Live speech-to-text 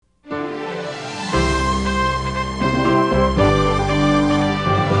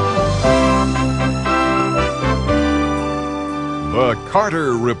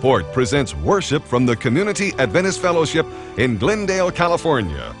Carter Report presents worship from the Community Adventist Fellowship in Glendale,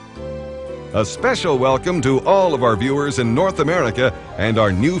 California. A special welcome to all of our viewers in North America and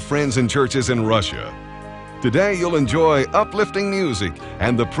our new friends in churches in Russia. Today you'll enjoy uplifting music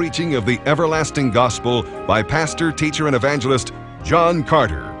and the preaching of the everlasting gospel by pastor, teacher, and evangelist John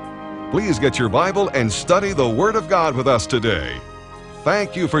Carter. Please get your Bible and study the Word of God with us today.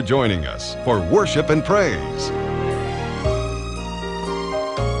 Thank you for joining us for worship and praise.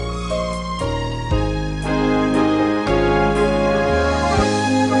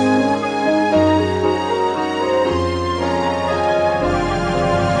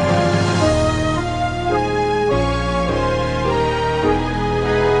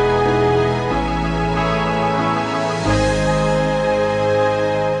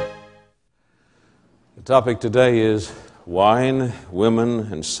 The topic today is wine,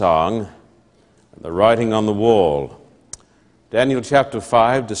 women, and song, and the writing on the wall. Daniel chapter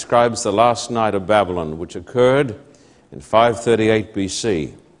 5 describes the last night of Babylon, which occurred in 538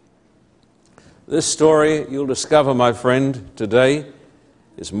 BC. This story, you'll discover, my friend, today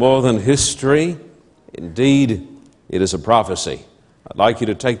is more than history. Indeed, it is a prophecy. I'd like you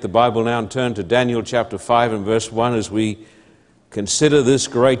to take the Bible now and turn to Daniel chapter 5 and verse 1 as we consider this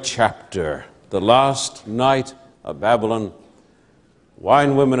great chapter. The last night of Babylon,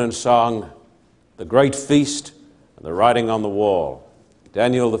 wine, women, and song, the great feast, and the writing on the wall.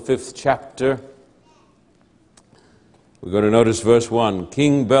 Daniel, the 5th chapter. We're going to notice verse 1.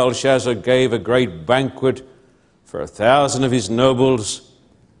 King Belshazzar gave a great banquet for 1,000 of his nobles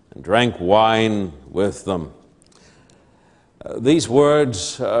and drank wine with them. These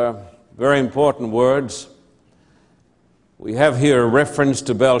words are very important words. We have here a reference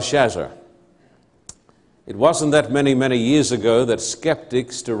to Belshazzar. It wasn't that many years ago that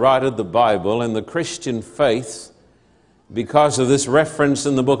skeptics derided the Bible and the Christian faith because of this reference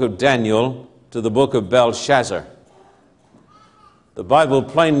in the book of Daniel to the book of Belshazzar. The Bible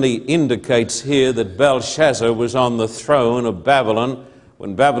plainly indicates here that Belshazzar was on the throne of Babylon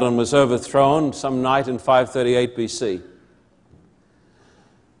when Babylon was overthrown some night in 538 BC.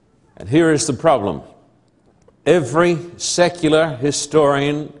 And here is the problem. Every secular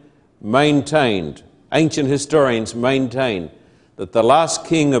historian maintained, ancient historians maintain, that the last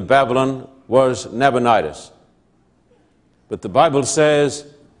king of Babylon was Nabonidus. But the Bible says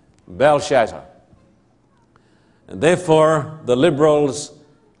Belshazzar. And therefore, the liberals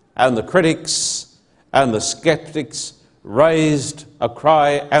and the critics and the skeptics raised a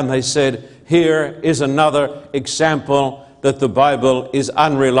cry and they said, here is another example that the Bible is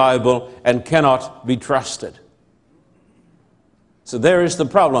unreliable and cannot be trusted. So there is the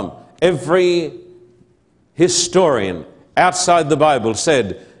problem. Every historian outside the Bible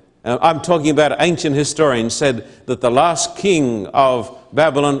said, I'm talking about ancient historians, said that the last king of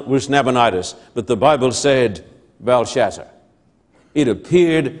Babylon was Nabonidus, but the Bible said Belshazzar. It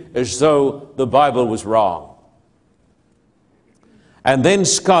appeared as though the Bible was wrong. And then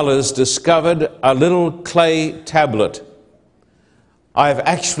scholars discovered a little clay tablet. I've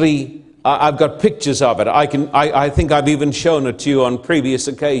got pictures of it. I think I've even shown it to you on previous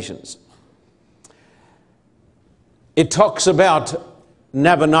occasions. It talks about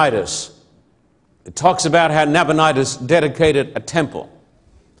Nabonidus. It talks about how Nabonidus dedicated a temple.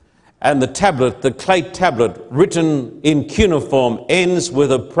 And the tablet, the clay tablet, written in cuneiform, ends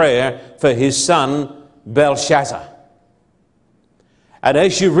with a prayer for his son, Belshazzar. And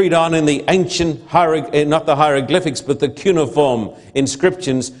as you read on in the ancient, not the hieroglyphics, but the cuneiform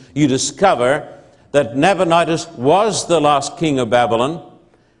inscriptions, you discover that Nabonidus was the last king of Babylon.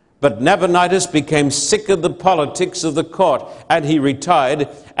 But Nabonidus became sick of the politics of the court, and he retired,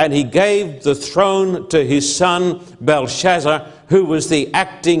 and he gave the throne to his son Belshazzar, who was the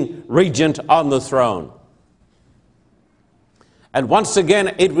acting regent on the throne. And once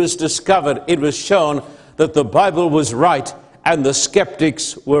again it was discovered, it was shown that the Bible was right and the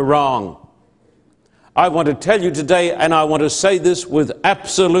skeptics were wrong. I want to tell you today, and I want to say this with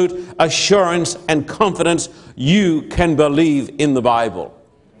absolute assurance and confidence, you can believe in the Bible.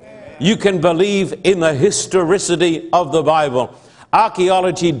 You can believe in the historicity of the Bible.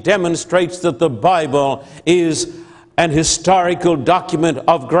 Archaeology demonstrates that the Bible is an historical document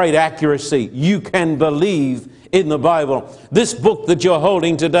of great accuracy. You can believe in the Bible. This book that you're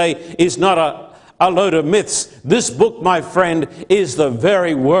holding today is not a load of myths. This book, my friend, is the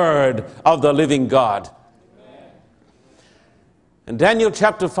very word of the living God. And Daniel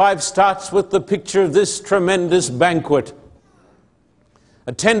chapter 5 starts with the picture of this tremendous banquet,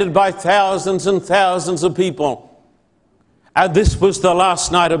 attended by thousands and thousands of people. And this was the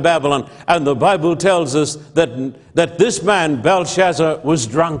last night of Babylon. And the Bible tells us that this man, Belshazzar, was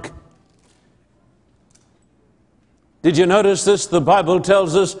drunk. Did you notice this? The Bible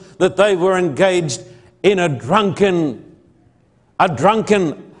tells us that they were engaged in a drunken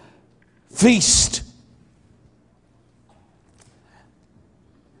feast.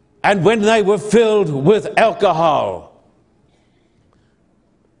 And when they were filled with alcohol,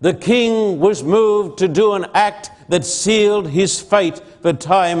 the king was moved to do an act that sealed his fate for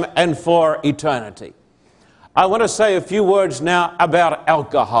time and for eternity. I want to say a few words now about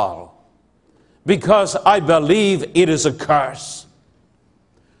alcohol, because I believe it is a curse.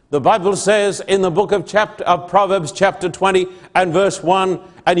 The Bible says in the book of Proverbs chapter 20 and verse 1,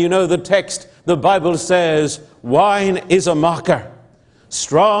 and you know the text, the Bible says, wine is a mocker,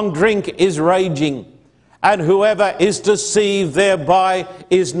 strong drink is raging, and whoever is deceived thereby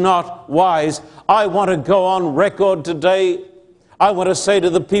is not wise. I want to go on record today. I want to say to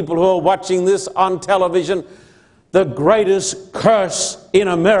the people who are watching this on television, the greatest curse in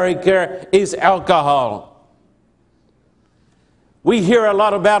America is alcohol. We hear a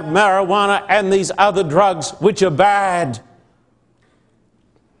lot about marijuana and these other drugs which are bad.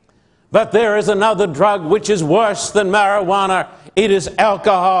 But there is another drug which is worse than marijuana. It is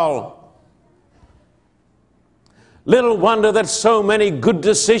alcohol. Little wonder that so many good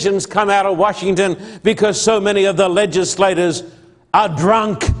decisions come out of Washington, because so many of the legislators are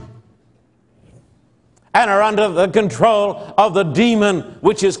drunk and are under the control of the demon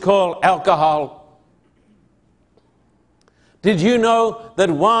which is called alcohol. Did you know that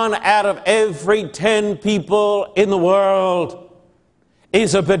 1 out of every 10 people in the world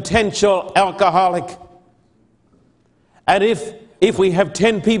is a potential alcoholic? And if we have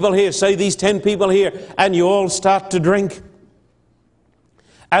 10 people here, say these 10 people here, and you all start to drink,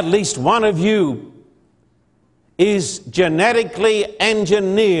 at least one of you is genetically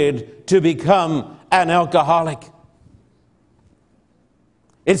engineered to become an alcoholic.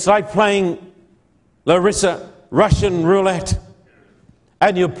 It's like playing, Larissa, Russian roulette,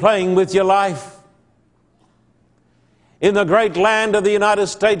 and you're playing with your life. In the great land of the United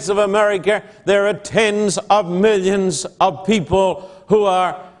States of America, there are tens of millions of people who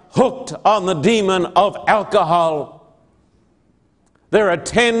are hooked on the demon of alcohol. There are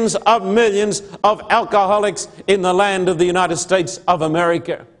tens of millions of alcoholics in the land of the United States of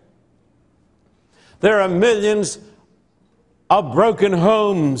America. There are millions of broken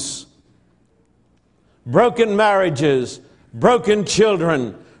homes, broken marriages, broken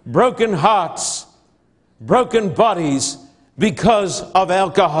children, broken hearts, broken bodies because of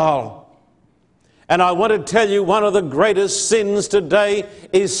alcohol. And I want to tell you, one of the greatest sins today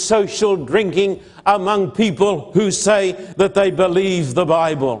is social drinking among people who say that they believe the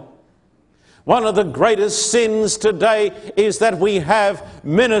Bible. One of the greatest sins today is that we have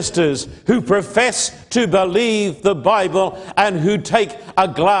ministers who profess to believe the Bible and who take a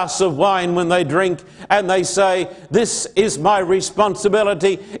glass of wine when they drink and they say, this is my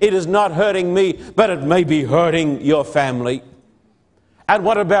responsibility. It is not hurting me, but it may be hurting your family. And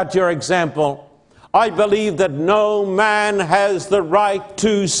what about your example? I believe that no man has the right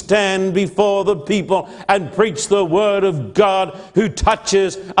to stand before the people and preach the word of God who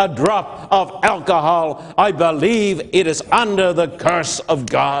touches a drop of alcohol. I believe it is under the curse of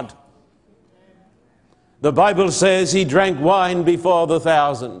God. The Bible says he drank wine before the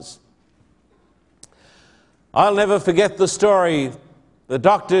thousands. I'll never forget the story that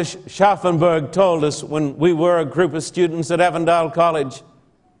Dr. Schaffenberg told us when we were a group of students at Avondale College.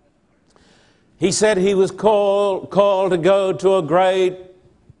 He said he was called to go to a great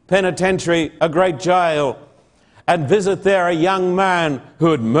penitentiary, a great jail, and visit there a young man who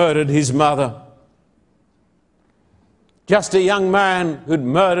had murdered his mother. Just a young man who'd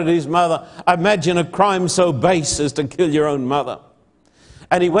murdered his mother. Imagine a crime so base as to kill your own mother.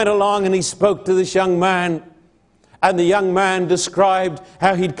 And he went along and he spoke to this young man, and the young man described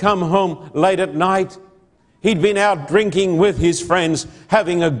how he'd come home late at night. He'd been out drinking with his friends,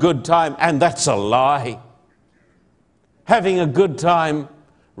 having a good time, and that's a lie. Having a good time,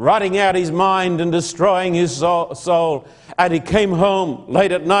 rotting out his mind and destroying his soul. And he came home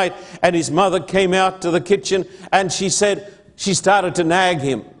late at night, and his mother came out to the kitchen, and she started to nag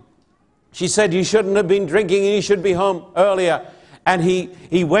him. She said, you shouldn't have been drinking, and you should be home earlier. And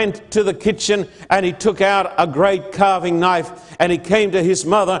he went to the kitchen and he took out a great carving knife and he came to his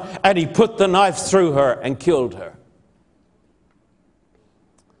mother and he put the knife through her and killed her.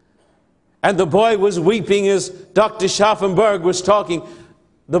 And the boy was weeping as Dr. Schaffenberg was talking.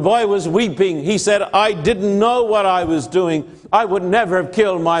 The boy was weeping. He said, I didn't know what I was doing. I would never have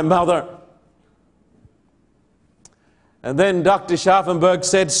killed my mother. And then Dr. Scharfenberg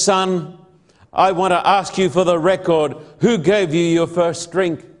said, "Son, I want to ask you for the record, who gave you your first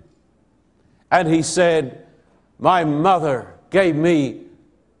drink?" And he said, "My mother gave me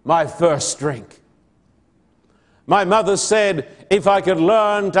my first drink. My mother said if I could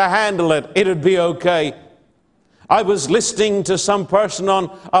learn to handle it, it'd be okay." I was listening to some person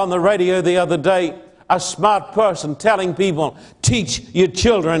on the radio the other day, a smart person telling people, teach your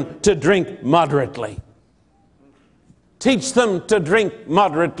children to drink moderately. Teach them to drink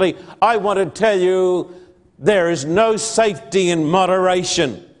moderately. I want to tell you, there is no safety in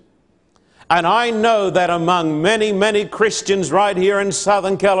moderation. And I know that among many, many Christians right here in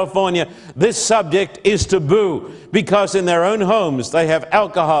Southern California, this subject is taboo because in their own homes they have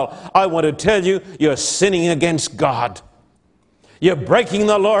alcohol. I want to tell you, you're sinning against God. You're breaking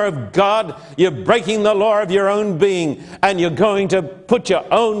the law of God. You're breaking the law of your own being. And you're going to put your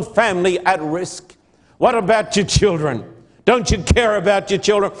own family at risk. What about your children? Don't you care about your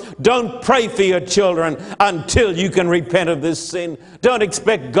children? Don't pray for your children until you can repent of this sin. Don't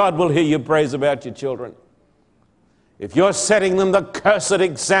expect God will hear your prayers about your children. If you're setting them the cursed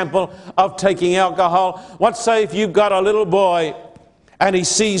example of taking alcohol, what say if you've got a little boy and he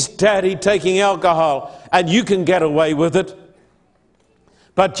sees Daddy taking alcohol and you can get away with it,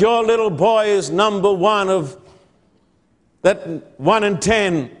 but your little boy is number one of that 1 in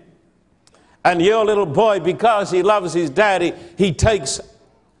 10. And your little boy, because he loves his daddy, he takes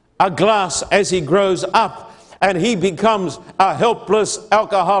a glass as he grows up and he becomes a helpless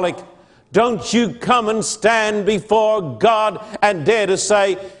alcoholic. Don't you come and stand before God and dare to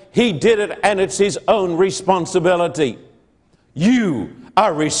say he did it and it's his own responsibility. You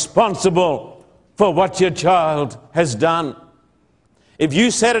are responsible for what your child has done. If you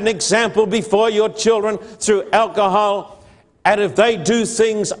set an example before your children through alcohol, and if they do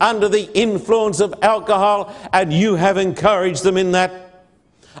things under the influence of alcohol and you have encouraged them in that,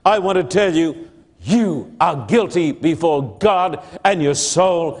 I want to tell you, you are guilty before God and your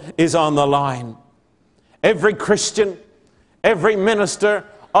soul is on the line. Every Christian, every minister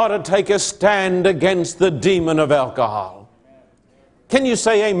ought to take a stand against the demon of alcohol. Can you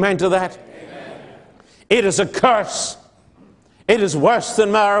say amen to that? Amen. It is a curse. It is worse than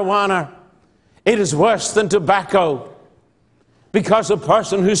marijuana. It is worse than tobacco. Because a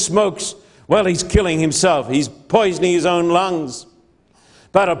person who smokes, well, he's killing himself. He's poisoning his own lungs.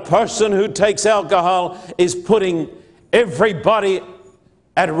 But a person who takes alcohol is putting everybody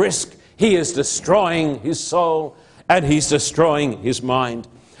at risk. He is destroying his soul and he's destroying his mind.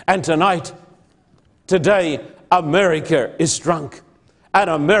 And today, America is drunk and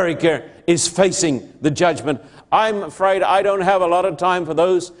America is facing the judgment. I'm afraid I don't have a lot of time for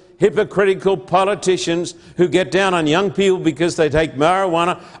those hypocritical politicians who get down on young people because they take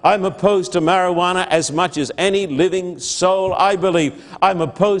marijuana. I'm opposed to marijuana as much as any living soul, I believe. I'm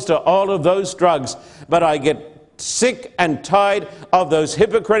opposed to all of those drugs. But I get sick and tired of those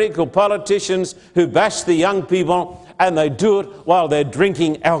hypocritical politicians who bash the young people, and they do it while they're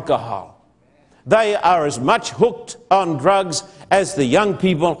drinking alcohol. They are as much hooked on drugs as the young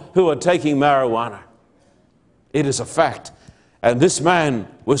people who are taking marijuana. It is a fact. And this man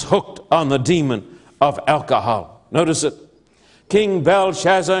was hooked on the demon of alcohol. Notice it. King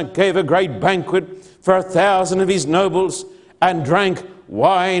Belshazzar gave a great banquet for 1,000 of his nobles and drank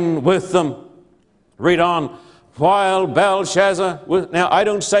wine with them. Read on. While Belshazzar was... Now, I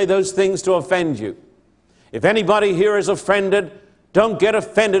don't say those things to offend you. If anybody here is offended, don't get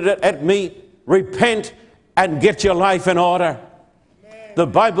offended at me. Repent and get your life in order. The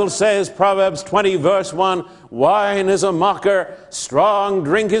Bible says, Proverbs 20 verse 1, wine is a mocker, strong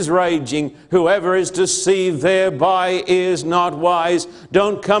drink is raging. Whoever is deceived thereby is not wise.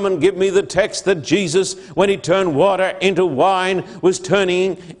 Don't come and give me the text that Jesus, when he turned water into wine, was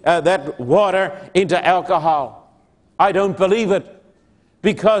turning that water into alcohol. I don't believe it.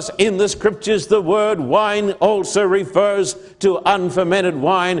 Because in the scriptures, the word wine also refers to unfermented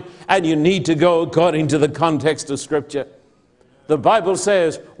wine, and you need to go according to the context of scripture. The Bible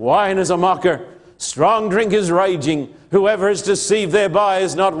says, wine is a mocker, strong drink is raging, whoever is deceived thereby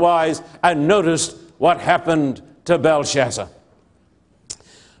is not wise. And notice what happened to Belshazzar.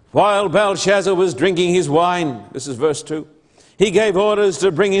 While Belshazzar was drinking his wine, this is verse 2, he gave orders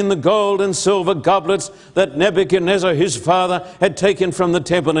to bring in the gold and silver goblets that Nebuchadnezzar, his father, had taken from the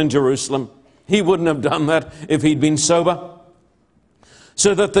temple in Jerusalem. He wouldn't have done that if he'd been sober.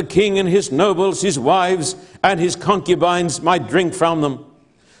 So that the king and his nobles, his wives, and his concubines might drink from them.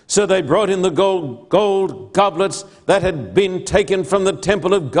 So they brought in the gold goblets that had been taken from the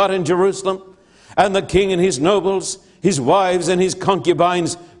temple of God in Jerusalem. And the king and his nobles, his wives, and his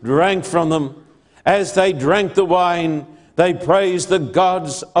concubines drank from them. As they drank the wine, they praised the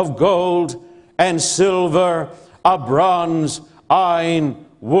gods of gold and silver, of bronze, iron,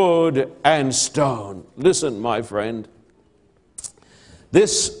 wood, and stone. Listen, my friend.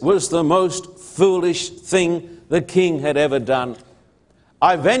 This was the most foolish thing the king had ever done.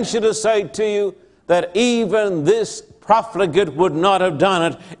 I venture to say to you that even this profligate would not have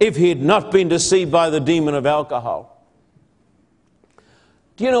done it if he had not been deceived by the demon of alcohol.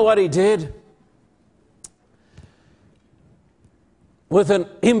 Do you know what he did? With an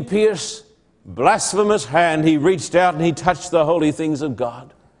impious, blasphemous hand, he reached out and he touched the holy things of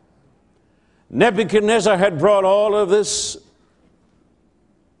God. Nebuchadnezzar had brought all of this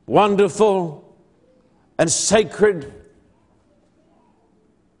wonderful and sacred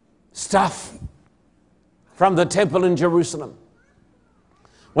stuff from the temple in Jerusalem.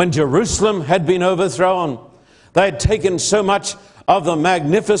 When Jerusalem had been overthrown, they had taken so much of the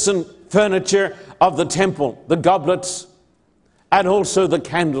magnificent furniture of the temple, the goblets, and also the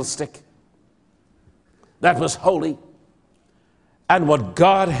candlestick. That was holy. And what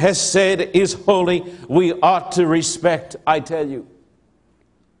God has said is holy, we ought to respect, I tell you.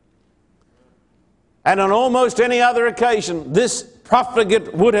 And on almost any other occasion, this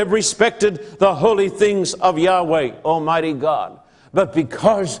profligate would have respected the holy things of Yahweh, Almighty God. But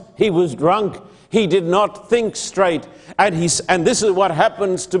because he was drunk, he did not think straight. And this is what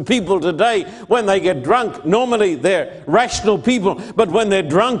happens to people today when they get drunk. Normally they're rational people, but when they're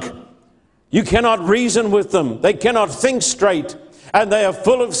drunk, you cannot reason with them. They cannot think straight. And they are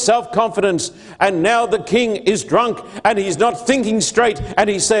full of self-confidence. And now the king is drunk and he's not thinking straight. And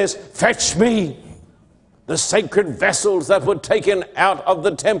he says, "Fetch me the sacred vessels that were taken out of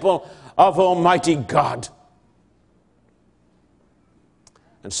the temple of Almighty God."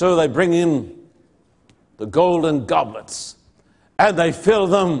 And so they bring in the golden goblets and they fill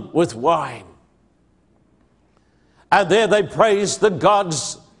them with wine. And there they praise the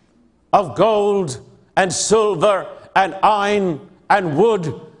gods of gold and silver and iron and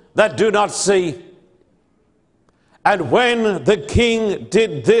wood that do not see. And when the king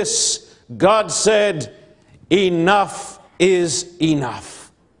did this, God said, "Enough is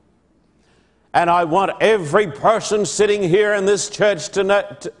enough." And I want every person sitting here in this church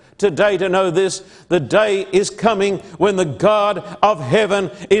today to know this. The day is coming when the God of heaven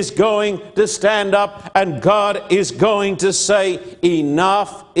is going to stand up and God is going to say,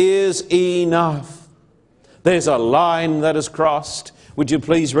 "Enough is enough." There's a line that is crossed. Would you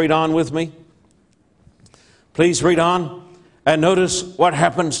please read on with me? Please read on and notice what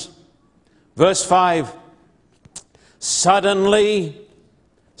happens. Verse 5. Suddenly,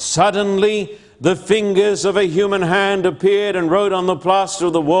 the fingers of a human hand appeared and wrote on the plaster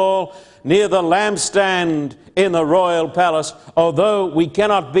of the wall near the lampstand in the royal palace. Although we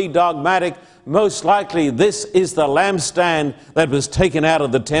cannot be dogmatic, most likely this is the lampstand that was taken out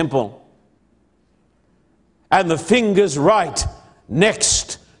of the temple. And the fingers write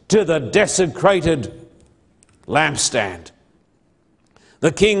next to the desecrated lampstand.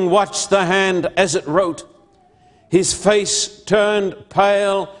 The king watched the hand as it wrote. His face turned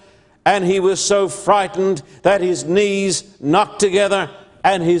pale, and he was so frightened that his knees knocked together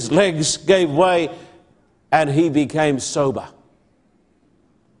and his legs gave way, and he became sober.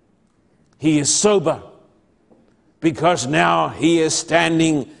 He is sober because now he is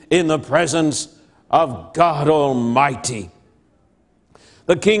standing in the presence of God Almighty.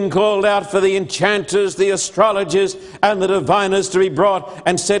 The king called out for the enchanters, the astrologers, and the diviners to be brought,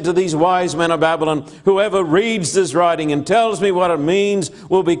 and said to these wise men of Babylon, "Whoever reads this writing and tells me what it means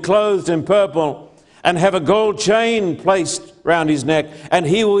will be clothed in purple and have a gold chain placed round his neck, and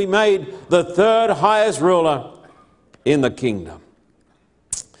he will be made the third highest ruler in the kingdom."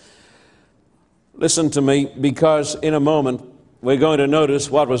 Listen to me, because in a moment we're going to notice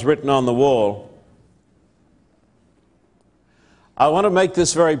what was written on the wall. I want to make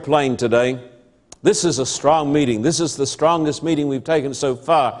this very plain today. This is a strong meeting. This is the strongest meeting we've taken so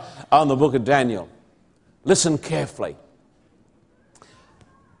far on the book of Daniel. Listen carefully.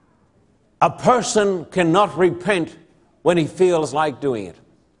 A person cannot repent when he feels like doing it.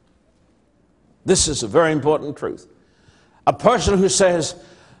 This is a very important truth. A person who says,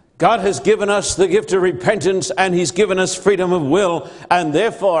 God has given us the gift of repentance and he's given us freedom of will, and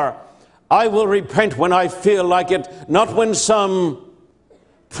therefore I will repent when I feel like it, not when some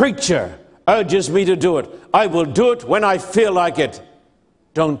preacher urges me to do it. I will do it when I feel like it.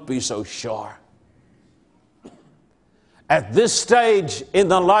 Don't be so sure. At this stage in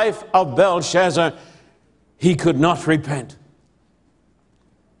the life of Belshazzar, he could not repent.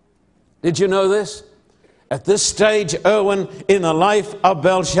 Did you know this? At this stage, Erwin, in the life of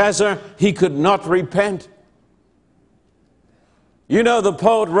Belshazzar, he could not repent. You know, the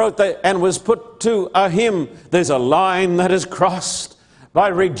poet wrote that and was put to a hymn, there's a line that is crossed by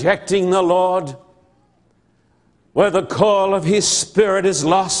rejecting the Lord, where the call of his Spirit is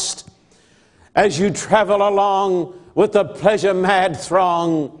lost. As you travel along with the pleasure-mad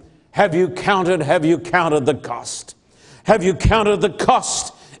throng, have you counted the cost? Have you counted the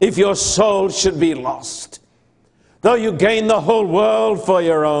cost if your soul should be lost? Though you gain the whole world for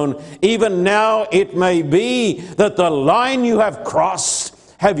your own, even now it may be that the line you have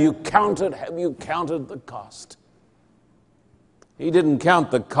crossed, have you counted the cost? He didn't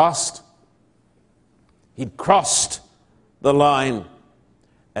count the cost. He'd crossed the line.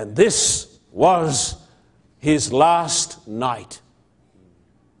 And this was his last night.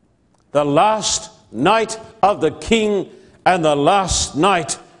 The last night of the king and the last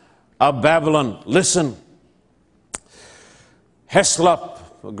night of Babylon. Listen.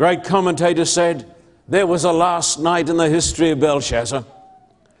 Heslop, a great commentator, said, there was a last night in the history of Belshazzar.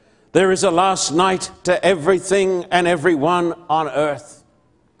 There is a last night to everything and everyone on earth.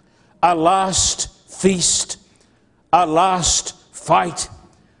 A last feast, a last fight,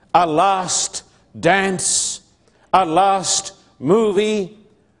 a last dance, a last movie,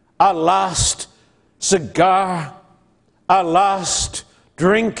 a last cigar, a last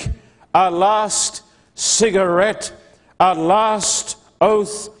drink, a last cigarette, a last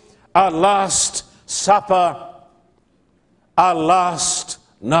oath, a last supper, a last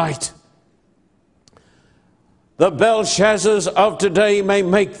night. The Belshazzars of today may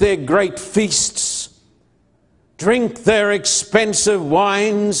make their great feasts, drink their expensive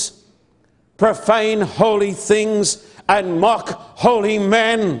wines, profane holy things, and mock holy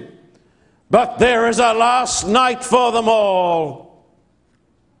men. But there is a last night for them all.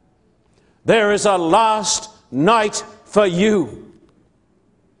 There is a last night for you.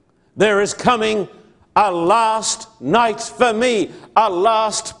 There is coming a last night for me, a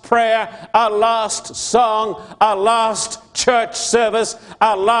last prayer, a last song, a last church service,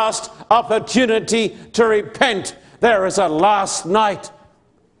 a last opportunity to repent. There is a last night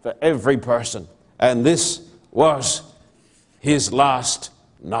for every person. And this was his last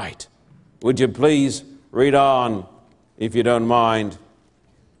night. Would you please read on, if you don't mind?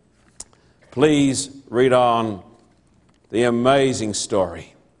 Please read on the amazing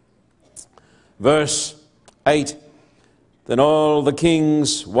story. Verse 8, then all the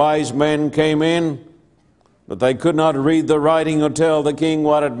king's wise men came in, but they could not read the writing or tell the king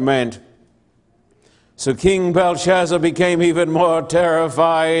what it meant. So King Belshazzar became even more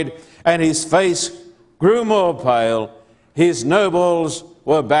terrified, and his face grew more pale. His nobles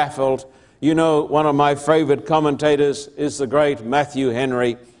were baffled. You know, one of my favorite commentators is the great Matthew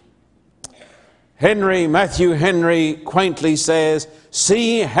Henry. Matthew Henry quaintly says,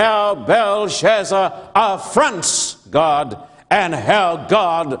 see how Belshazzar affronts God and how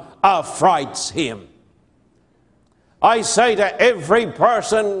God affrights him. I say to every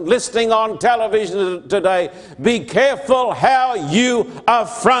person listening on television today, be careful how you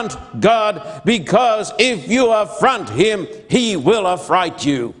affront God, because if you affront him, he will affright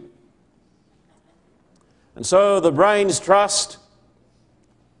you. And so the Brains Trust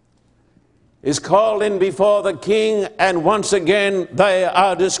is called in before the king, and once again they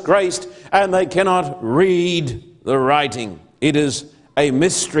are disgraced and they cannot read the writing. It is a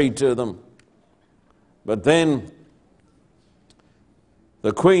mystery to them. But then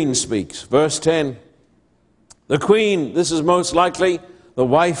the queen speaks. Verse 10. The queen, this is most likely the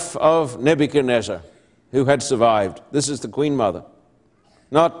wife of Nebuchadnezzar, who had survived. This is the queen mother,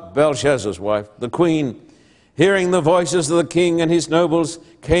 not Belshazzar's wife. The queen, hearing the voices of the king and his nobles,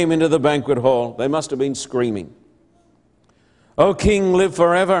 came into the banquet hall. They must have been screaming. O king, live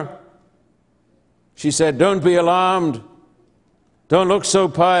forever. She said, don't be alarmed. Don't look so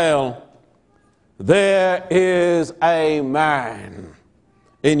pale. There is a man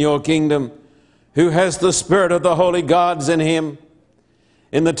in your kingdom who has the spirit of the holy gods in him.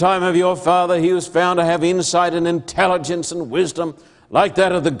 In the time of your father, he was found to have insight and intelligence and wisdom like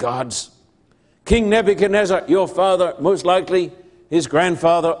that of the gods. King Nebuchadnezzar, your father, most likely his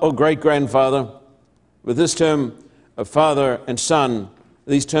grandfather or great-grandfather. With this term of father and son,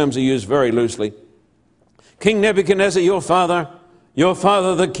 these terms are used very loosely. King Nebuchadnezzar, your father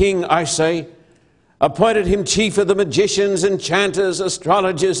the king, I say, appointed him chief of the magicians, enchanters,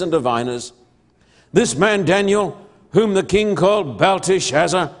 astrologers, and diviners. This man Daniel, whom the king called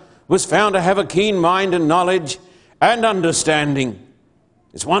Belteshazzar, was found to have a keen mind and knowledge and understanding.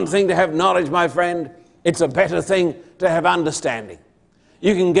 It's one thing to have knowledge, my friend. It's a better thing to have understanding.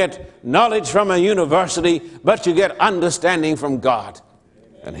 You can get knowledge from a university, but you get understanding from God.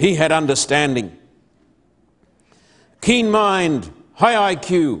 And he had understanding. Keen mind, high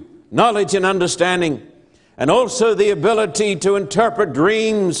IQ, knowledge and understanding, and also the ability to interpret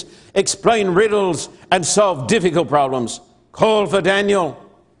dreams, explain riddles, and solve difficult problems. Call for Daniel,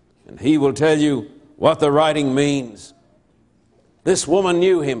 and he will tell you what the writing means. This woman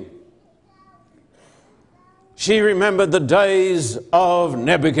knew him. She remembered the days of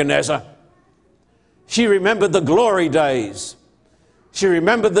Nebuchadnezzar. She remembered the glory days. She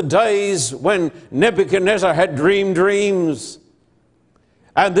remembered the days when Nebuchadnezzar had dreamed dreams.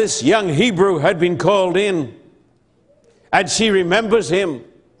 And this young Hebrew had been called in. And she remembers him.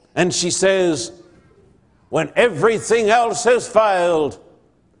 And she says, when everything else has failed,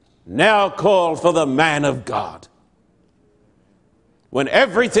 now call for the man of God. When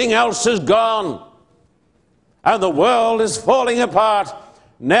everything else is gone and the world is falling apart,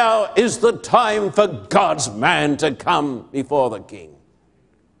 now is the time for God's man to come before the king.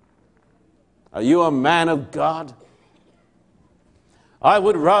 Are you a man of God? I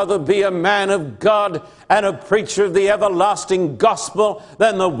would rather be a man of God and a preacher of the everlasting gospel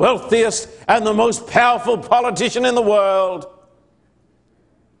than the wealthiest and the most powerful politician in the world.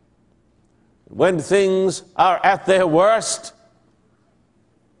 When things are at their worst,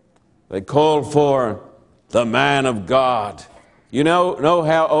 they call for the man of God. You know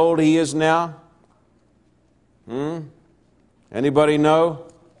how old he is now? Anybody know?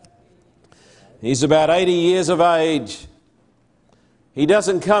 He's about 80 years of age. He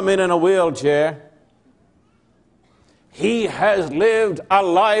doesn't come in a wheelchair. He has lived a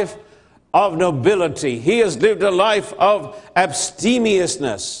life of nobility. He has lived a life of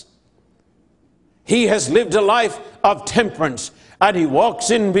abstemiousness. He has lived a life of temperance. And he walks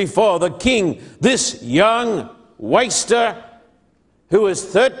in before the king, this young waster who is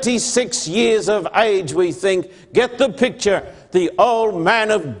 36 years of age, we think. Get the picture. The old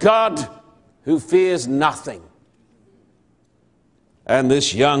man of God who fears nothing. And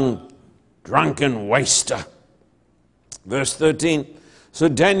this young drunken waster. Verse 13. So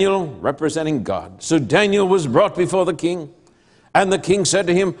Daniel, representing God, so Daniel was brought before the king. And the king said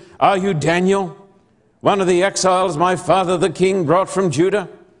to him, are you Daniel, one of the exiles my father the king brought from Judah?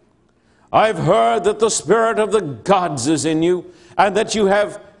 I've heard that the spirit of the gods is in you, and that you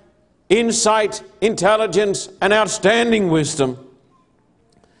have insight, intelligence, and outstanding wisdom.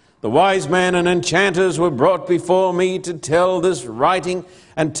 The wise men and enchanters were brought before me to tell this writing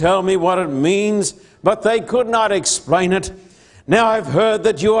and tell me what it means, but they could not explain it. Now I've heard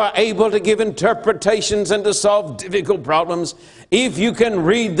that you are able to give interpretations and to solve difficult problems. If you can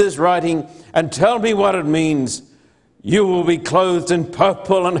read this writing and tell me what it means, you will be clothed in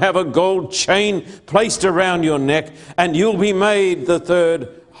purple and have a gold chain placed around your neck, and you'll be made the third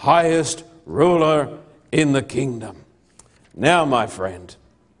highest ruler in the kingdom. Now, my friend,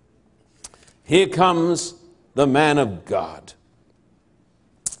 here comes the man of God.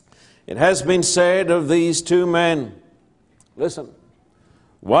 It has been said of these two men, listen,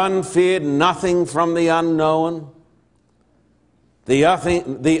 one feared nothing from the unknown. The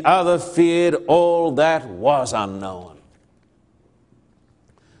other feared all that was unknown.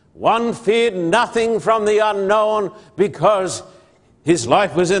 One feared nothing from the unknown because his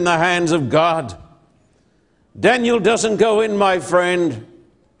life was in the hands of God. Daniel doesn't go in, my friend,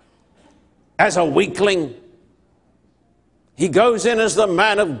 as a weakling. He goes in as the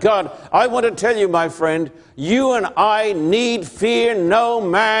man of God. I want to tell you, my friend, you and I need fear no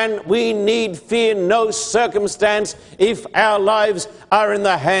man. We need fear no circumstance if our lives are in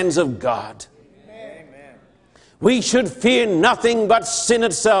the hands of God. Amen. We should fear nothing but sin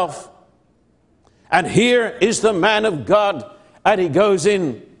itself. And here is the man of God, and he goes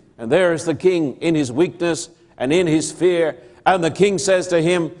in, and there is the king in his weakness and in his fear. And the king says to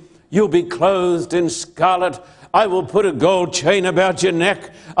him, you'll be clothed in scarlet. I will put a gold chain about your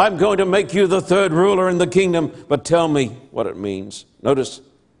neck. I'm going to make you the third ruler in the kingdom. But tell me what it means. Notice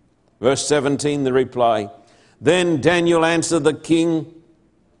verse 17, the reply. Then Daniel answered the king,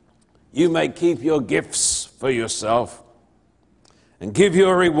 you may keep your gifts for yourself and give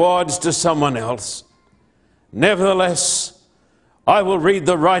your rewards to someone else. Nevertheless, I will read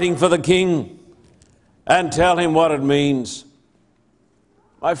the writing for the king and tell him what it means.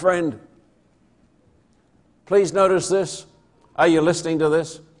 My friend, please notice this. Are you listening to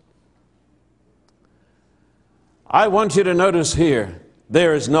this? I want you to notice here,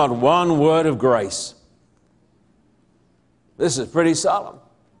 there is not one word of grace. This is pretty solemn.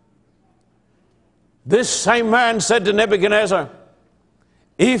 This same man said to Nebuchadnezzar,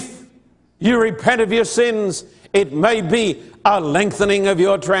 if you repent of your sins, it may be a lengthening of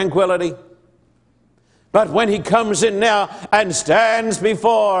your tranquility. But when he comes in now and stands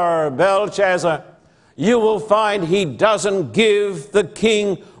before Belshazzar, you will find he doesn't give the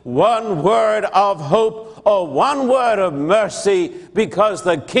king one word of hope or one word of mercy, because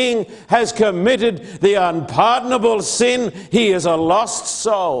the king has committed the unpardonable sin. He is a lost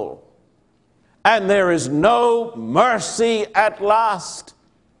soul. And there is no mercy at last.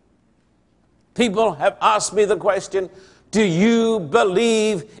 People have asked me the question, do you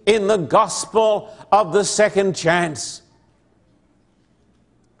believe in the gospel of the second chance?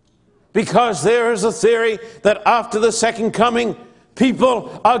 Because there is a theory that after the second coming,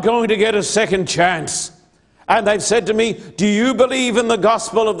 people are going to get a second chance. And they've said to me, do you believe in the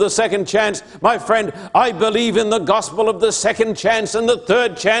gospel of the second chance? My friend, I believe in the gospel of the second chance and the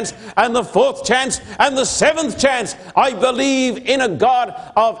third chance and the fourth chance and the seventh chance. I believe in a God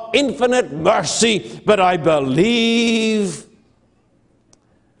of infinite mercy, but I believe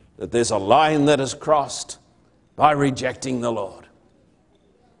that there's a line that is crossed by rejecting the Lord.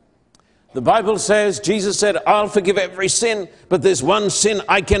 The Bible says, Jesus said, I'll forgive every sin, but there's one sin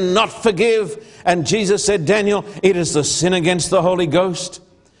I cannot forgive. And Jesus said, Daniel, it is the sin against the Holy Ghost.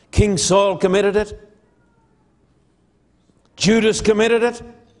 King Saul committed it. Judas committed it.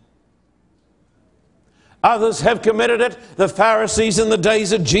 Others have committed it. The Pharisees in the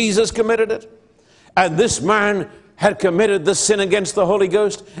days of Jesus committed it. And this man had committed the sin against the Holy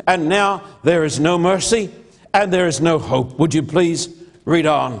Ghost. And now there is no mercy and there is no hope. Would you please read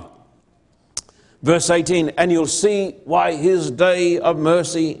on? Verse 18, and you'll see why his day of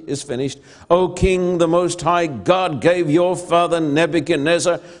mercy is finished. O King, the Most High God gave your father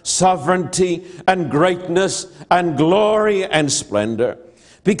Nebuchadnezzar sovereignty and greatness and glory and splendor.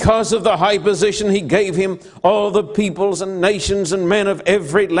 Because of the high position he gave him, all the peoples and nations and men of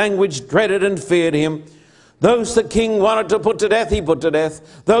every language dreaded and feared him. Those the king wanted to put to death, he put to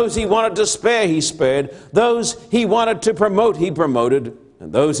death. Those he wanted to spare, he spared. Those he wanted to promote, he promoted.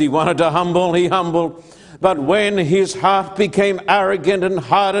 And those he wanted to humble, he humbled. But when his heart became arrogant and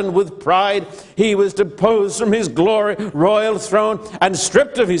hardened with pride, he was deposed from his glory, royal throne, and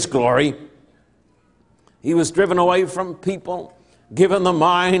stripped of his glory. He was driven away from people, given the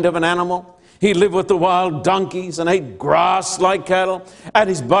mind of an animal. He lived with the wild donkeys and ate grass like cattle, and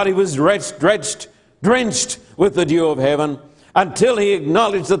his body was drenched with the dew of heaven, until he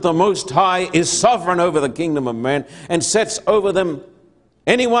acknowledged that the Most High is sovereign over the kingdom of man and sets over them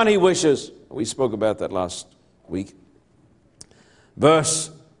anyone he wishes. We spoke about that last week.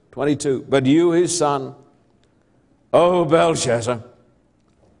 Verse 22, but you, his son, O Belshazzar,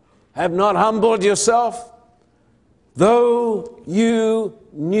 have not humbled yourself, though you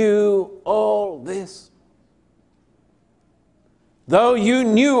knew all this. Though you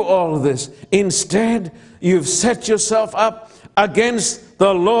knew all of this, instead you've set yourself up against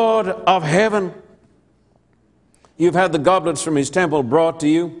the Lord of heaven. You've had the goblets from his temple brought to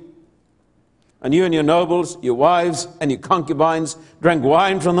you, and you and your nobles, your wives, and your concubines drank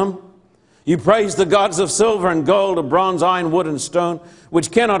wine from them. You praised the gods of silver and gold, of bronze, iron, wood, and stone,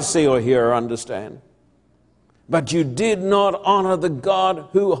 which cannot see or hear or understand. But you did not honor the God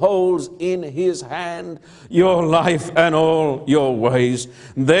who holds in his hand your life and all your ways.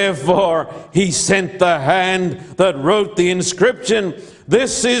 Therefore, he sent the hand that wrote the inscription.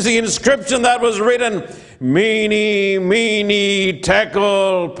 This is the inscription that was written, Meeny, meeny,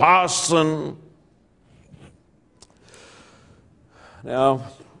 tekel, parson. Now,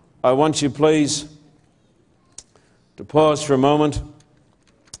 I want you, please, to pause for a moment,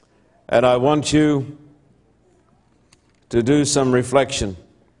 and I want you to do some reflection.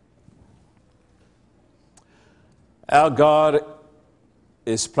 Our God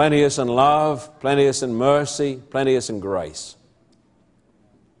is plenteous in love, plenteous in mercy, plenteous in grace.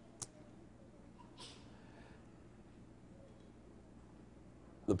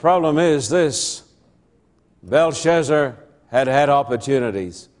 The problem is this: Belshazzar had had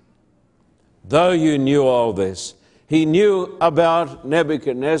opportunities. Though you knew all this, he knew about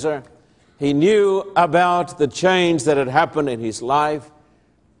Nebuchadnezzar. He knew about the change that had happened in his life.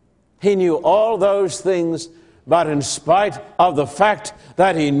 He knew all those things, but in spite of the fact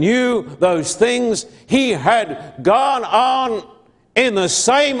that he knew those things, he had gone on in the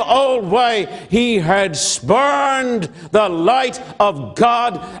same old way. He had spurned the light of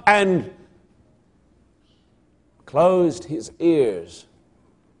God and closed his ears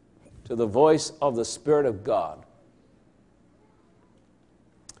to the voice of the Spirit of God.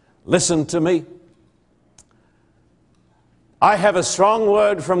 Listen to me. I have a strong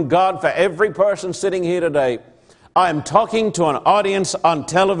word from God for every person sitting here today. I'm talking to an audience on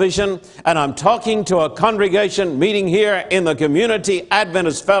television, and I'm talking to a congregation meeting here in the Community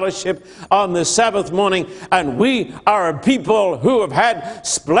Adventist Fellowship on this Sabbath morning, and we are a people who have had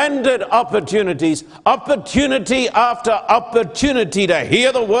splendid opportunities, opportunity after opportunity to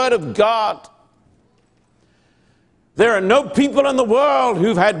hear the Word of God. There are no people in the world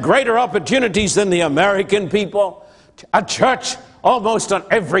who've had greater opportunities than the American people. A church almost on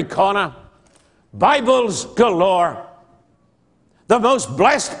every corner. Bibles galore. The most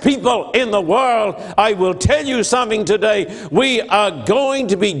blessed people in the world. I will tell you something today. We are going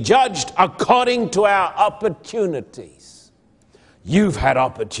to be judged according to our opportunities. You've had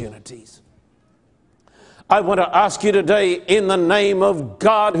opportunities. I want to ask you today, in the name of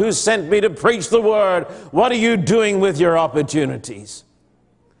God who sent me to preach the Word, what are you doing with your opportunities?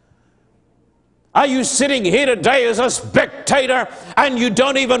 Are you sitting here today as a spectator and you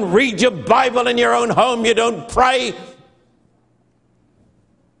don't even read your Bible in your own home? You don't pray?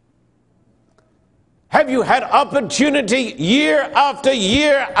 Have you had opportunity year after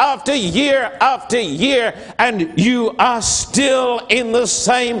year after year after year, and you are still in the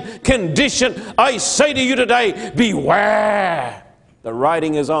same condition? I say to you today, beware. The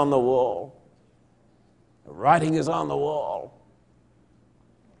writing is on the wall. The writing is on the wall.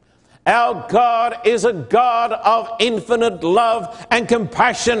 Our God is a God of infinite love and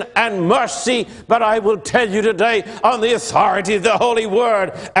compassion and mercy, but I will tell you today, on the authority of the Holy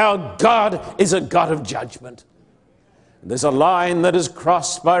Word, our God is a God of judgment. There's a line that is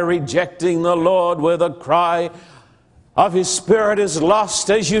crossed by rejecting the Lord, where the cry of His Spirit is lost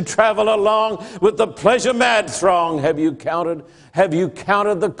as you travel along with the pleasure-mad throng. Have you counted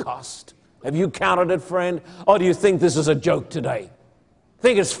the cost? Have you counted it, friend? Or do you think this is a joke today?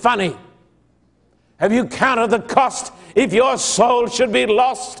 Think it's funny? Have you counted the cost if your soul should be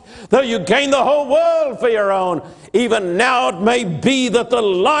lost, though you gain the whole world for your own? Even now it may be that the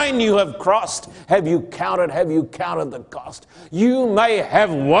line you have crossed. Have you counted the cost? You may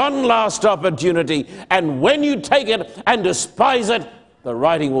have one last opportunity, and when you take it and despise it, the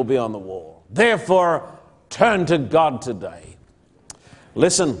writing will be on the wall. Therefore, turn to God today.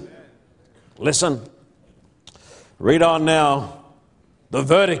 Listen. Read on now. The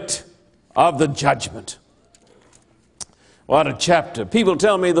verdict of the judgment. What a chapter. People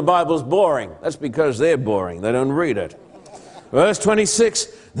tell me the Bible's boring. That's because they're boring. They don't read it. Verse 26,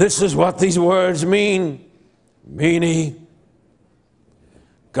 this is what these words mean. Meaning,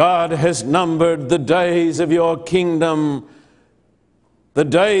 God has numbered the days of your kingdom, the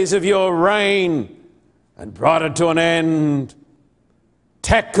days of your reign, and brought it to an end.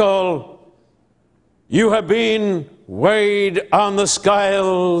 Tekel, you have been weighed on the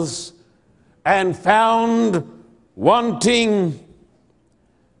scales and found wanting.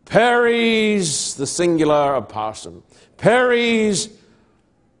 Peres, the singular of parson. Peres,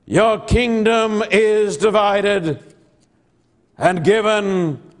 your kingdom is divided and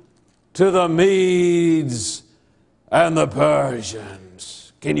given to the Medes and the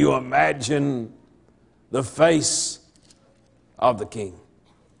Persians. Can you imagine the face of the king?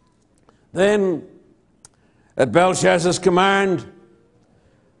 Then, at Belshazzar's command,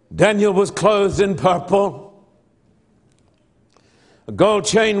 Daniel was clothed in purple. A gold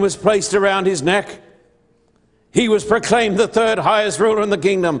chain was placed around his neck. He was proclaimed the third highest ruler in the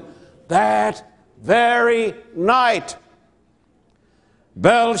kingdom. That very night,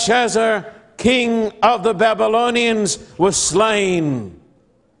 Belshazzar, king of the Babylonians, was slain.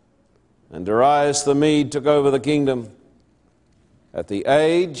 And Darius the Mede took over the kingdom at the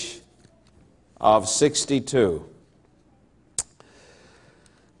age of 62.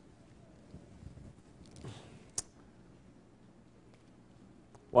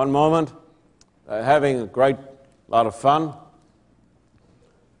 One moment, having a great lot of fun,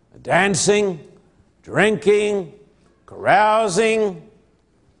 dancing, drinking, carousing,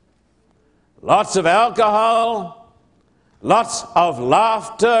 lots of alcohol, lots of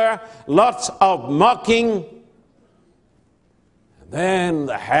laughter, lots of mocking. And then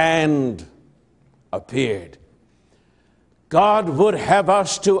the hand appeared. God would have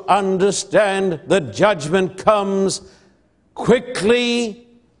us to understand that judgment comes quickly,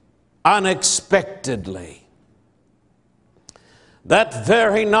 unexpectedly. That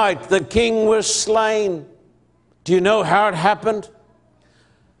very night the king was slain. Do you know how it happened?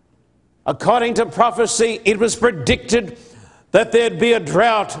 According to prophecy, it was predicted that there'd be a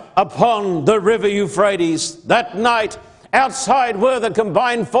drought upon the river Euphrates. That night, outside were the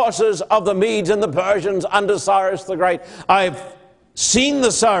combined forces of the Medes and the Persians under Cyrus the Great. I've seen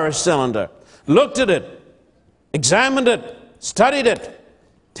the Cyrus cylinder, looked at it, examined it, studied it.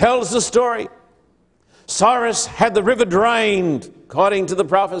 Tells the story. Cyrus had the river drained, according to the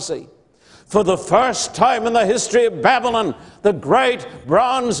prophecy. For the first time in the history of Babylon, the great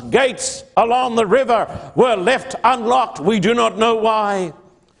bronze gates along the river were left unlocked. We do not know why.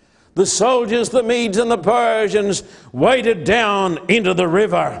 The soldiers, the Medes and the Persians, waded down into the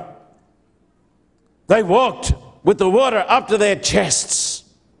river. They walked with the water up to their chests.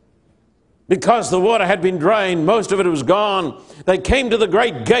 Because the water had been drained, most of it was gone. They came to the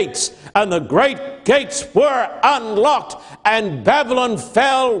great gates, and the great gates were unlocked, and Babylon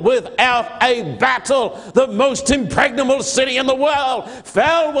fell without a battle. The most impregnable city in the world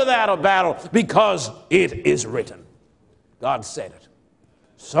fell without a battle, because it is written. God said it.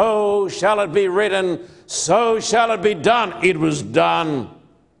 So shall it be written, so shall it be done. It was done.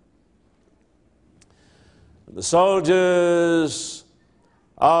 The soldiers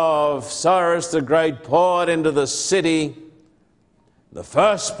of Cyrus the Great poured into the city. The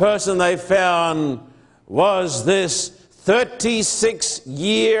first person they found was this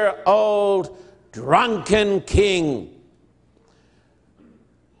 36-year-old drunken king.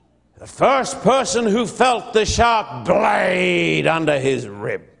 The first person who felt the sharp blade under his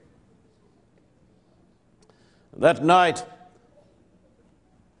rib. That night,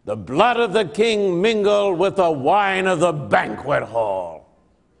 the blood of the king mingled with the wine of the banquet hall.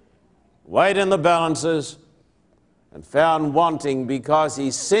 Weighed in the balances and found wanting because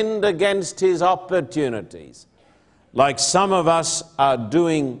he sinned against his opportunities, like some of us are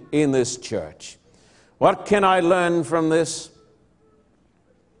doing in this church. What can I learn from this?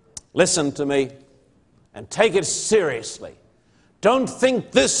 Listen to me and take it seriously. Don't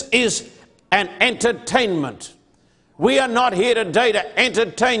think this is an entertainment. We are not here today to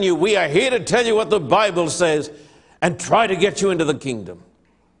entertain you. We are here to tell you what the Bible says and try to get you into the kingdom.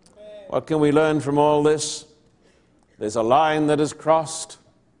 What can we learn from all this? There's a line that is crossed.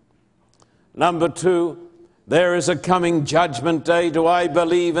 Number 2, there is a coming judgment day. Do I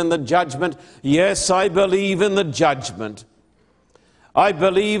believe in the judgment? Yes, I believe in the judgment. I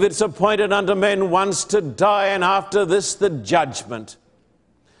believe it's appointed unto men once to die, and after this the judgment.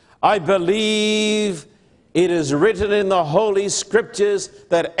 I believe it is written in the Holy Scriptures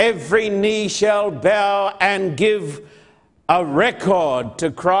that every knee shall bow and give a record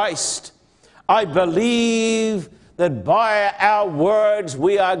to Christ. I believe that by our words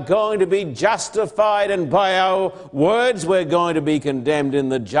we are going to be justified, and by our words we're going to be condemned in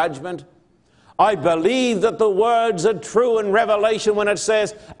the judgment. I believe that the words are true in Revelation when it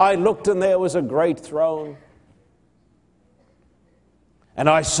says, I looked and there was a great throne. And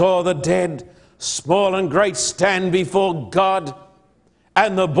I saw the dead, small and great, stand before God,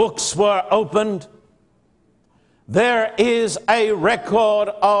 and the books were opened. There is a record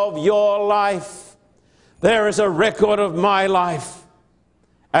of your life. There is a record of my life.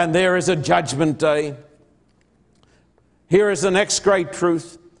 And there is a judgment day. Here is the next great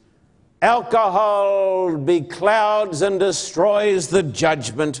truth. Alcohol beclouds and destroys the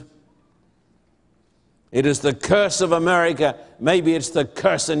judgment. It is the curse of America. Maybe it's the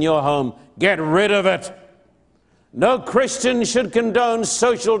curse in your home. Get rid of it. No Christian should condone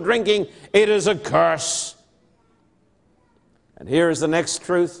social drinking. It is a curse. And here is the next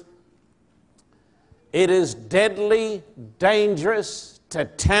truth. It is deadly dangerous to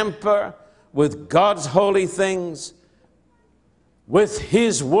tamper with God's holy things, with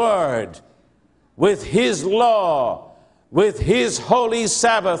His Word, with His law, with His holy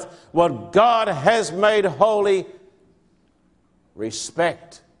Sabbath. What God has made holy,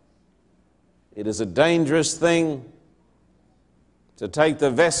 respect. It is a dangerous thing to take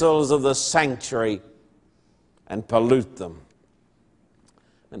the vessels of the sanctuary and pollute them.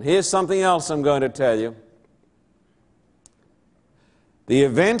 And here's something else I'm going to tell you. The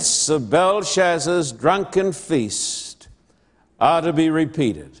events of Belshazzar's drunken feast are to be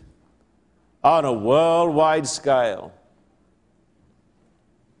repeated on a worldwide scale.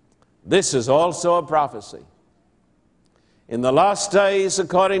 This is also a prophecy. In the last days,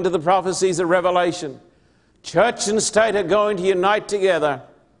 according to the prophecies of Revelation, church and state are going to unite together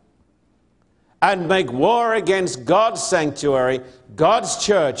and make war against God's sanctuary, God's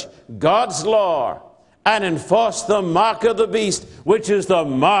church, God's law, and enforce the mark of the beast, which is the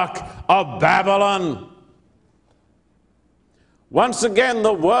mark of Babylon. Once again,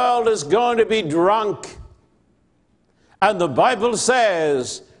 the world is going to be drunk. And the Bible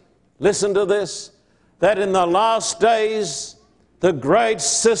says, listen to this, that in the last days, the great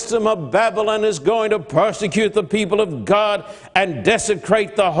system of Babylon is going to persecute the people of God and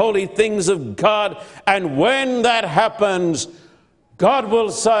desecrate the holy things of God. And when that happens, God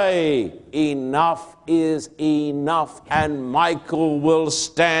will say, enough is enough. And Michael will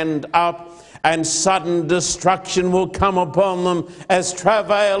stand up and sudden destruction will come upon them as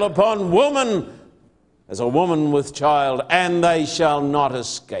travail upon woman, as a woman with child, and they shall not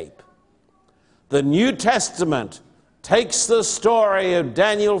escape. The New Testament takes the story of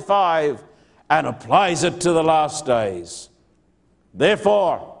Daniel 5 and applies it to the last days.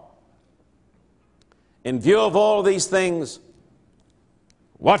 Therefore, in view of all these things,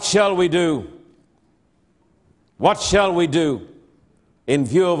 what shall we do? What shall we do in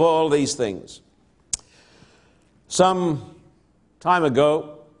view of all these things? Some time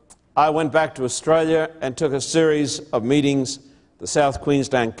ago, I went back to Australia and took a series of meetings at the South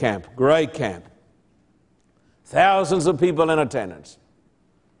Queensland camp. Great camp. Thousands of people in attendance.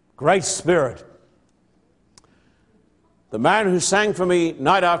 Great spirit. The man who sang for me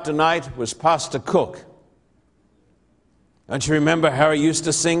night after night was Pastor Cook. Don't you remember how he used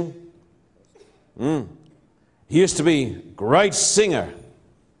to sing? He used to be a great singer.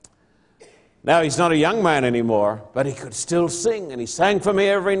 Now he's not a young man anymore, but he could still sing, and he sang for me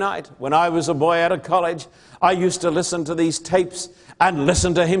every night. When I was a boy out of college, I used to listen to these tapes and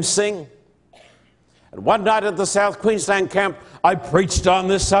listen to him sing. And one night at the South Queensland camp, I preached on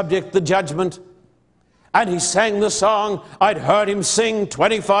this subject, the judgment. And he sang the song I'd heard him sing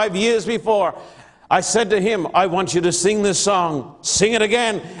 25 years before. I said to him, I want you to sing this song. Sing it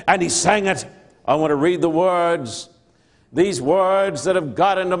again. And he sang it. I want to read the words. These words that have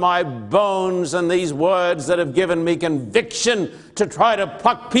got into my bones, and these words that have given me conviction to try to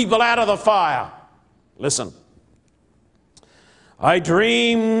pluck people out of the fire. Listen. I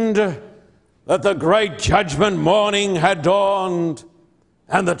dreamed that the great judgment morning had dawned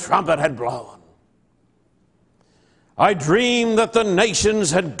and the trumpet had blown. I dreamed that the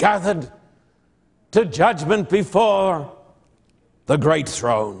nations had gathered to judgment before the great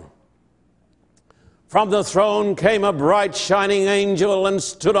throne. From the throne came a bright shining angel and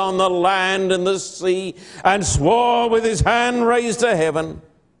stood on the land and the sea and swore with his hand raised to heaven.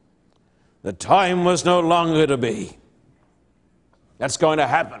 The time was no longer to be. That's going to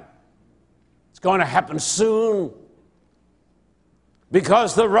happen. It's going to happen soon.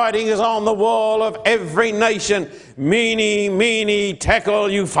 Because the writing is on the wall of every nation. Mene, mene, tekel,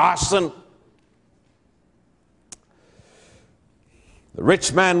 upharsin. The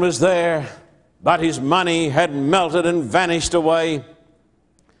rich man was there, but his money had melted and vanished away.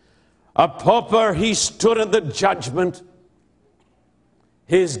 A pauper, he stood at the judgment.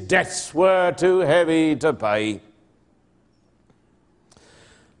 His debts were too heavy to pay.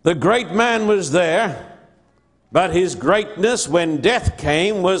 The great man was there, but his greatness, when death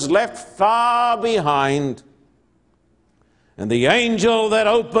came, was left far behind. And the angel that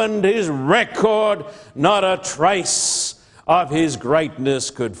opened his record, not a trace of his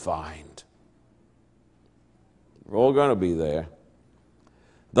greatness could find. We're all going to be there.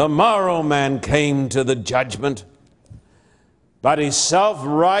 The moral man came to the judgment, but his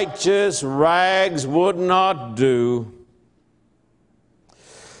self-righteous rags would not do.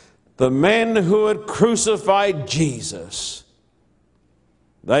 The men who had crucified Jesus,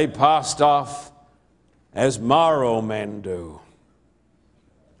 they passed off as moral men do.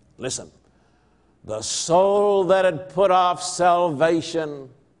 Listen, the soul that had put off salvation,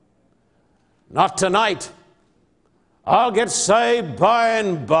 not tonight, I'll get saved by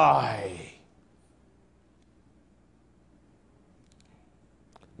and by.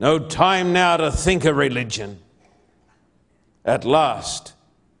 No time now to think of religion. At last,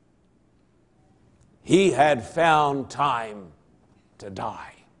 he had found time to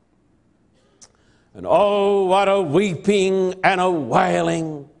die. And oh, what a weeping and a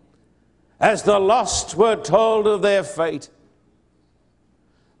wailing as the lost were told of their fate.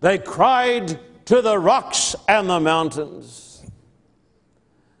 They cried to the rocks and the mountains.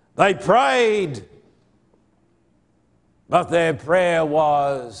 They prayed, but their prayer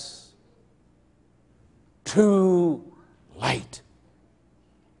was too late.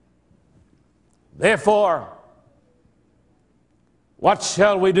 Therefore, what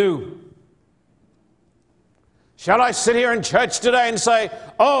shall we do? Shall I sit here in church today and say,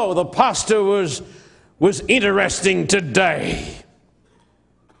 oh, the pastor was interesting today?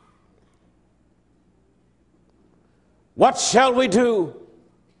 What shall we do?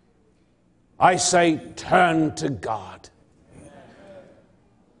 I say, turn to God.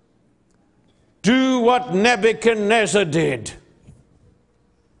 Do what Nebuchadnezzar did.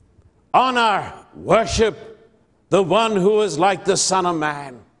 Honor, worship the one who is like the Son of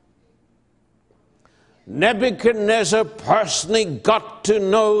Man. Nebuchadnezzar personally got to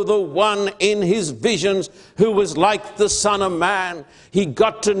know the one in his visions who was like the Son of Man. He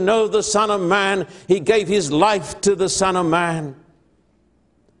got to know the Son of Man. He gave his life to the Son of Man.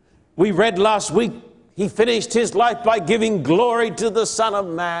 We read last week, he finished his life by giving glory to the Son of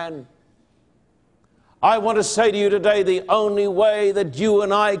Man. I want to say to you today, the only way that you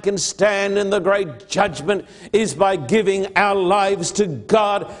and I can stand in the great judgment is by giving our lives to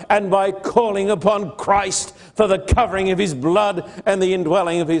God and by calling upon Christ for the covering of his blood and the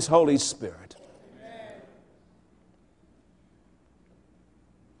indwelling of his Holy Spirit.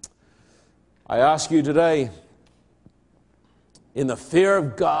 I ask you today, in the fear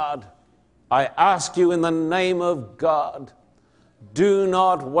of God, I ask you in the name of God, do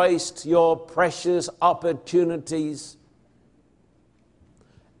not waste your precious opportunities.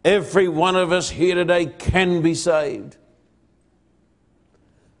 Every one of us here today can be saved.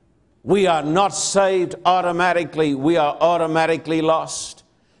 We are not saved automatically. We are automatically lost.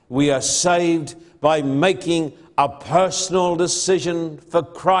 We are saved by making a personal decision for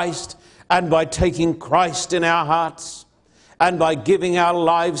Christ and by taking Christ in our hearts and by giving our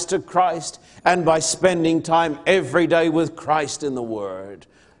lives to Christ and by spending time every day with Christ in the Word,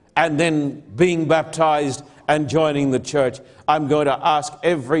 and then being baptized and joining the church. I'm going to ask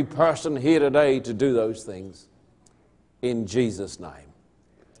every person here today to do those things in Jesus' name.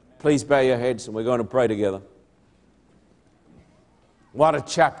 Please bow your heads and we're going to pray together. What a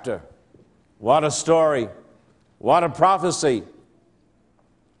chapter. What a story. What a prophecy.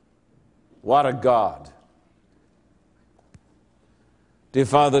 What a God. Dear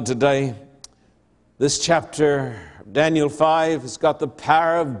Father, today, this chapter, Daniel 5, has got the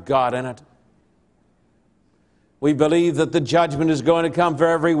power of God in it. We believe that the judgment is going to come for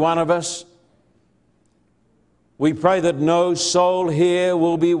every one of us. We pray that no soul here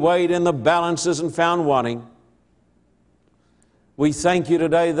will be weighed in the balances and found wanting. We thank you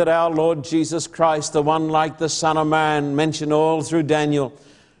today that our Lord Jesus Christ, the one like the Son of Man, mentioned all through Daniel,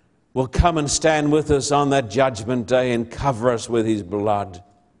 will come and stand with us on that judgment day and cover us with his blood.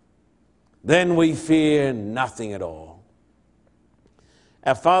 Then we fear nothing at all.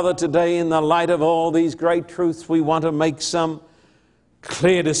 Our Father, today, in the light of all these great truths, we want to make some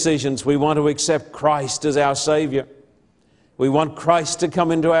clear decisions. We want to accept Christ as our Savior. We want Christ to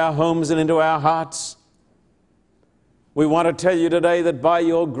come into our homes and into our hearts. We want to tell you today that by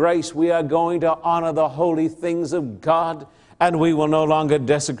your grace we are going to honor the holy things of God, and we will no longer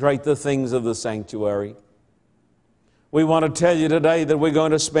desecrate the things of the sanctuary. We want to tell you today that we're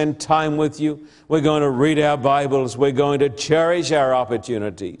going to spend time with you. We're going to read our Bibles. We're going to cherish our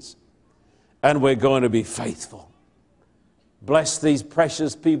opportunities. And we're going to be faithful. Bless these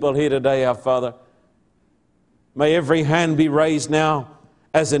precious people here today, our Father. May every hand be raised now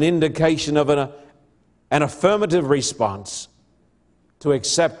as an indication of an affirmative response to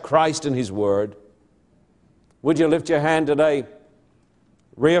accept Christ and his word. Would you lift your hand today?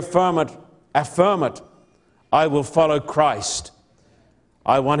 Reaffirm it. Affirm it. I will follow Christ.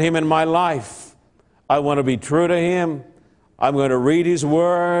 I want him in my life. I want to be true to him. I'm going to read his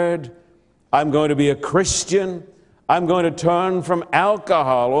word. I'm going to be a Christian. I'm going to turn from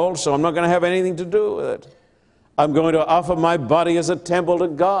alcohol also. I'm not going to have anything to do with it. I'm going to offer my body as a temple to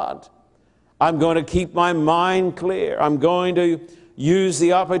God. I'm going to keep my mind clear. I'm going to use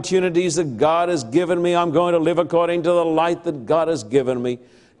the opportunities that God has given me. I'm going to live according to the light that God has given me.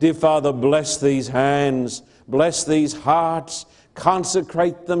 Dear Father, bless these hands. Bless these hearts.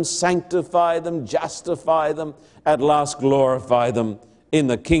 Consecrate them, sanctify them, justify them, at last glorify them in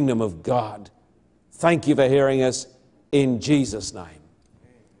the kingdom of God. Thank you for hearing us in Jesus' name.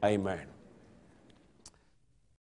 Amen.